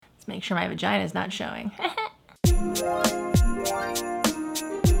Make sure my vagina is not showing.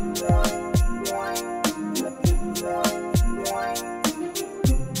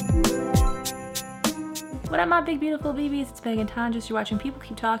 What up, my big beautiful babies? It's Megan Tonjes. You're watching People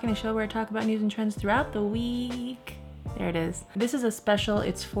Keep Talking, a show where I talk about news and trends throughout the week. There it is. This is a special,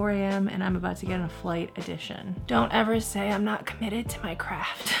 it's 4 a.m. and I'm about to get on a flight edition. Don't ever say I'm not committed to my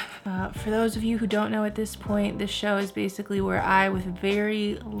craft. For those of you who don't know at this point, this show is basically where I, with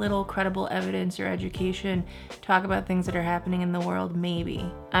very little credible evidence or education, talk about things that are happening in the world, maybe.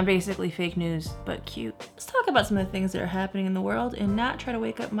 I'm basically fake news, but cute. Let's talk about some of the things that are happening in the world and not try to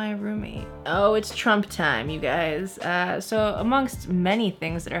wake up my roommate. Oh, it's Trump time, you guys. So amongst many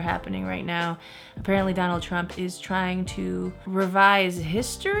things that are happening right now, apparently Donald Trump is trying to revise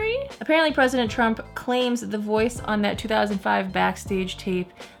history. Apparently President Trump claims that the voice on that 2005 backstage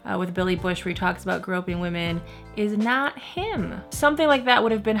tape with Billy Bush, where he talks about groping women, is not him. Something like that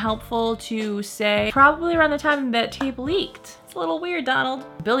would have been helpful to say probably around the time that tape leaked. It's a little weird, Donald.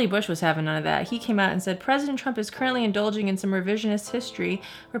 Billy Bush was having none of that. He came out and said, President Trump is currently indulging in some revisionist history,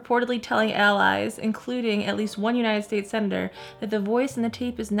 reportedly telling allies, including at least one United States senator, that the voice in the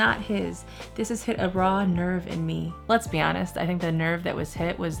tape is not his. This has hit a raw nerve in me. Let's be honest, I think the nerve that was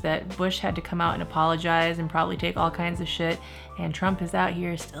hit was that Bush had to come out and apologize and probably take all kinds of shit, and Trump is out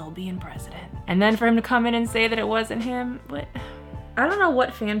here still being president. And then for him to come in and say that it wasn't him, what? I don't know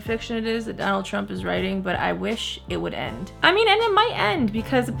what fan fiction it is that Donald Trump is writing, but I wish it would end. I mean, and it might end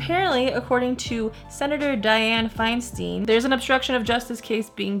because apparently, according to Senator Dianne Feinstein, there's an obstruction of justice case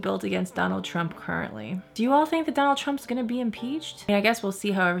being built against Donald Trump currently. Do you all think that Donald Trump's gonna be impeached? I mean, I guess we'll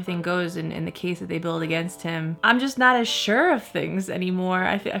see how everything goes in the case that they build against him. I'm just not as sure of things anymore.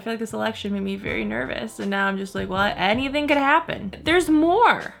 I feel like this election made me very nervous, and now I'm just like, well, anything could happen. There's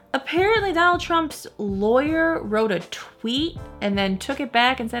more. Apparently Donald Trump's lawyer wrote a tweet and then took it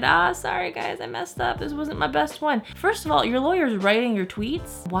back and said, sorry guys, I messed up. This wasn't my best one. First of all, your lawyer's writing your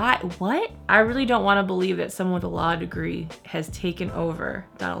tweets? Why? What? I really don't want to believe that someone with a law degree has taken over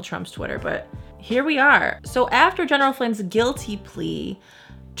Donald Trump's Twitter, but here we are. So after General Flynn's guilty plea,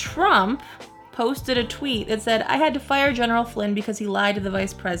 Trump posted a tweet that said, I had to fire General Flynn because he lied to the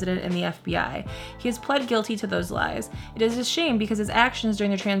vice president and the FBI. He has pled guilty to those lies. It is a shame because his actions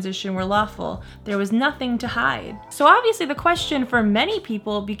during the transition were lawful. There was nothing to hide. So obviously the question for many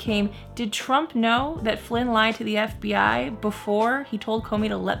people became, did Trump know that Flynn lied to the FBI before he told Comey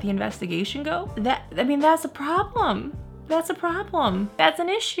to let the investigation go? That's a problem. That's a problem. That's an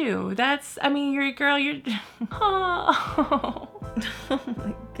issue. You're a girl, oh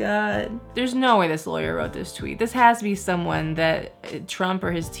my God. There's no way this lawyer wrote this tweet. This has to be someone that Trump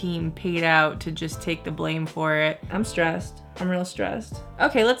or his team paid out to just take the blame for it. I'm stressed. I'm real stressed.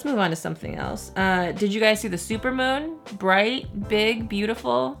 Okay, let's move on to something else. Did you guys see the supermoon? Bright, big,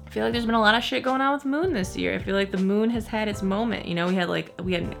 beautiful. I feel like there's been a lot of shit going on with the moon this year. I feel like the moon has had its moment. You know, we had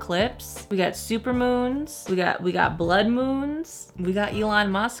an eclipse. We got supermoons. We got blood moons. We got Elon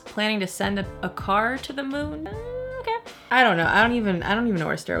Musk planning to send a car to the moon. Okay. I don't know. I don't even know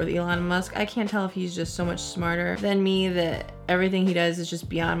where to start with Elon Musk. I can't tell if he's just so much smarter than me that everything he does is just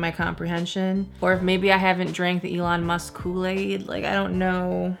beyond my comprehension. Or if maybe I haven't drank the Elon Musk Kool-Aid. I don't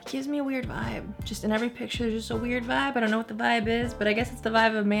know. It gives me a weird vibe. Just in every picture, there's just a weird vibe. I don't know what the vibe is, but I guess it's the vibe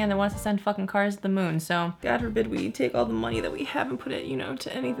of a man that wants to send fucking cars to the moon. So God forbid we take all the money that we have and put it,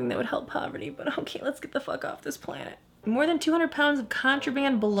 to anything that would help poverty. But okay, let's get the fuck off this planet. More than 200 pounds of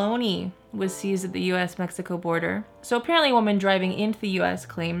contraband bologna was seized at the U.S.-Mexico border. So apparently a woman driving into the U.S.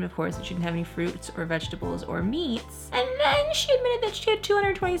 claimed, of course, that she didn't have any fruits or vegetables or meats. And then she admitted that she had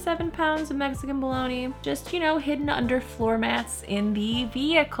 227 pounds of Mexican bologna just, hidden under floor mats in the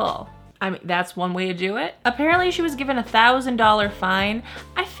vehicle. I mean, that's one way to do it. Apparently she was given a $1,000 fine.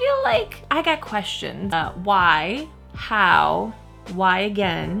 I feel like I got questions. Why? How? Why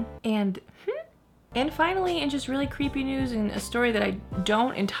again? And finally, in just really creepy news and a story that I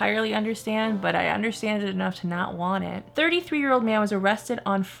don't entirely understand, but I understand it enough to not want it. 33-year-old man was arrested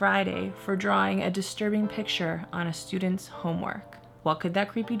on Friday for drawing a disturbing picture on a student's homework. What could that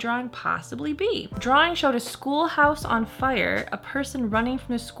creepy drawing possibly be? The drawing showed a schoolhouse on fire, a person running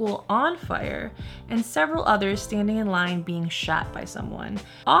from the school on fire, and several others standing in line being shot by someone.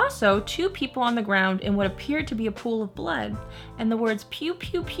 Also, 2 people on the ground in what appeared to be a pool of blood, and the words pew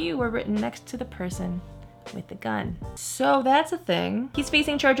pew pew were written next to the person. with the gun. So that's a thing. He's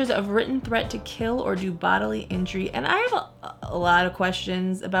facing charges of written threat to kill or do bodily injury. And I have a lot of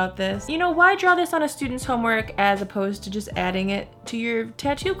questions about this. You know, why draw this on a student's homework as opposed to just adding it to your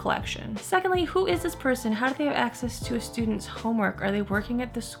tattoo collection? Secondly, who is this person? How do they have access to a student's homework? Are they working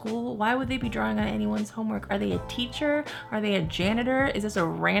at the school? Why would they be drawing on anyone's homework? Are they a teacher? Are they a janitor? Is this a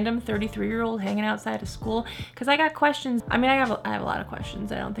random 33-year-old hanging outside of school? Because I got questions. I mean, I have a lot of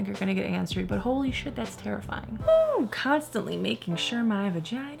questions I don't think are gonna get answered, but holy shit, that's terrifying. Ooh, constantly making sure my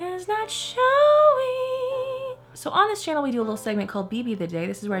vagina's not showing. So on this channel, we do a little segment called BB of the Day.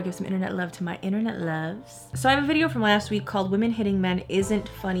 This is where I give some internet love to my internet loves. So I have a video from last week called Women Hitting Men Isn't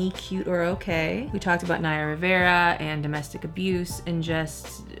Funny, Cute, or Okay. We talked about Naya Rivera and domestic abuse and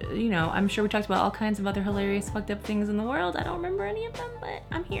just, you know, I'm sure we talked about all kinds of other hilarious fucked up things in the world. I don't remember any of them, but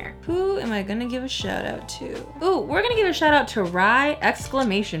I'm here. Who am I gonna give a shout out to? Ooh, we're gonna give a shout out to Rye!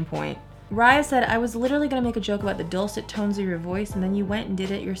 Raya said, I was literally gonna make a joke about the dulcet tones of your voice and then you went and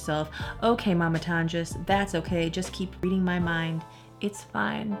did it yourself. Okay, Mama Tonjes, that's okay. Just keep reading my mind. It's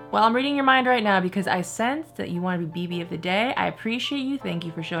fine. Well, I'm reading your mind right now because I sensed that you want to be BB of the Day. I appreciate you. Thank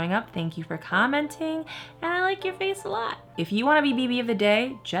you for showing up. Thank you for commenting. And I like your face a lot. If you want to be BB of the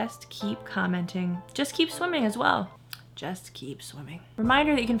Day, just keep commenting. Just keep swimming as well. Just keep swimming.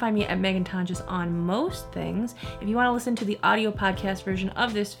 Reminder that you can find me at Megan Tonjes on most things. If you want to listen to the audio podcast version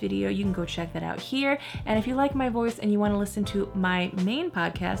of this video, you can go check that out here. And if you like my voice and you want to listen to my main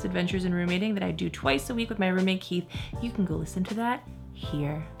podcast, Adventures in Roommating, that I do twice a week with my roommate Keith, you can go listen to that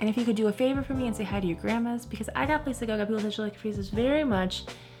here. And if you could do a favor for me and say hi to your grandmas, because I got places to go, I got people that you like your faces very much,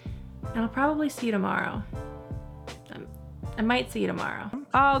 and I'll probably see you tomorrow. I might see you tomorrow.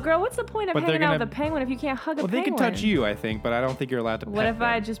 Oh, girl, what's the point of hanging out with a penguin if you can't hug a penguin? Well, they can touch you, I think, but I don't think you're allowed to pet What if them.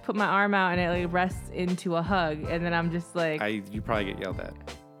 I just put my arm out and it like rests into a hug, and then I'm just like... You probably get yelled at.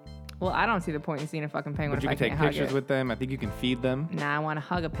 Well, I don't see the point in seeing a fucking penguin But you if can I take can't pictures hug it. with them. I think you can feed them. Nah, I want to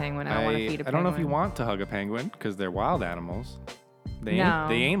hug a penguin. I don't want to feed a penguin. I don't know if you want to hug a penguin because they're wild animals. They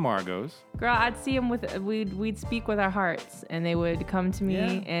ain't Margos. Girl, I'd see them with... We'd speak with our hearts, and they would come to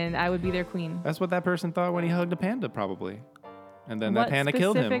me, and I would be their queen. That's what that person thought when he hugged a panda, probably. And then that panda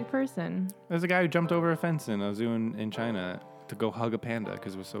killed him. What specific person? There's a guy who jumped over a fence in a zoo in China to go hug a panda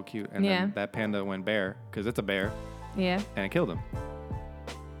because it was so cute. And then that panda went bear because it's a bear. Yeah. And it killed him.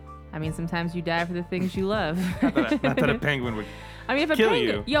 I mean, sometimes you die for the things you love. not that a penguin would if a kill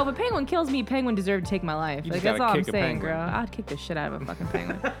penguin, you. If a penguin kills me, penguin deserved to take my life. You Like, just that's all I'm gotta kick a saying, penguin. girl. I'd kick the shit out of a fucking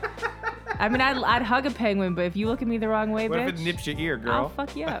penguin. I mean, I'd hug a penguin, but if you look at me the wrong way, What bitch, if it nips your ear, girl? I'll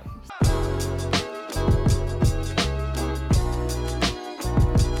fuck you up.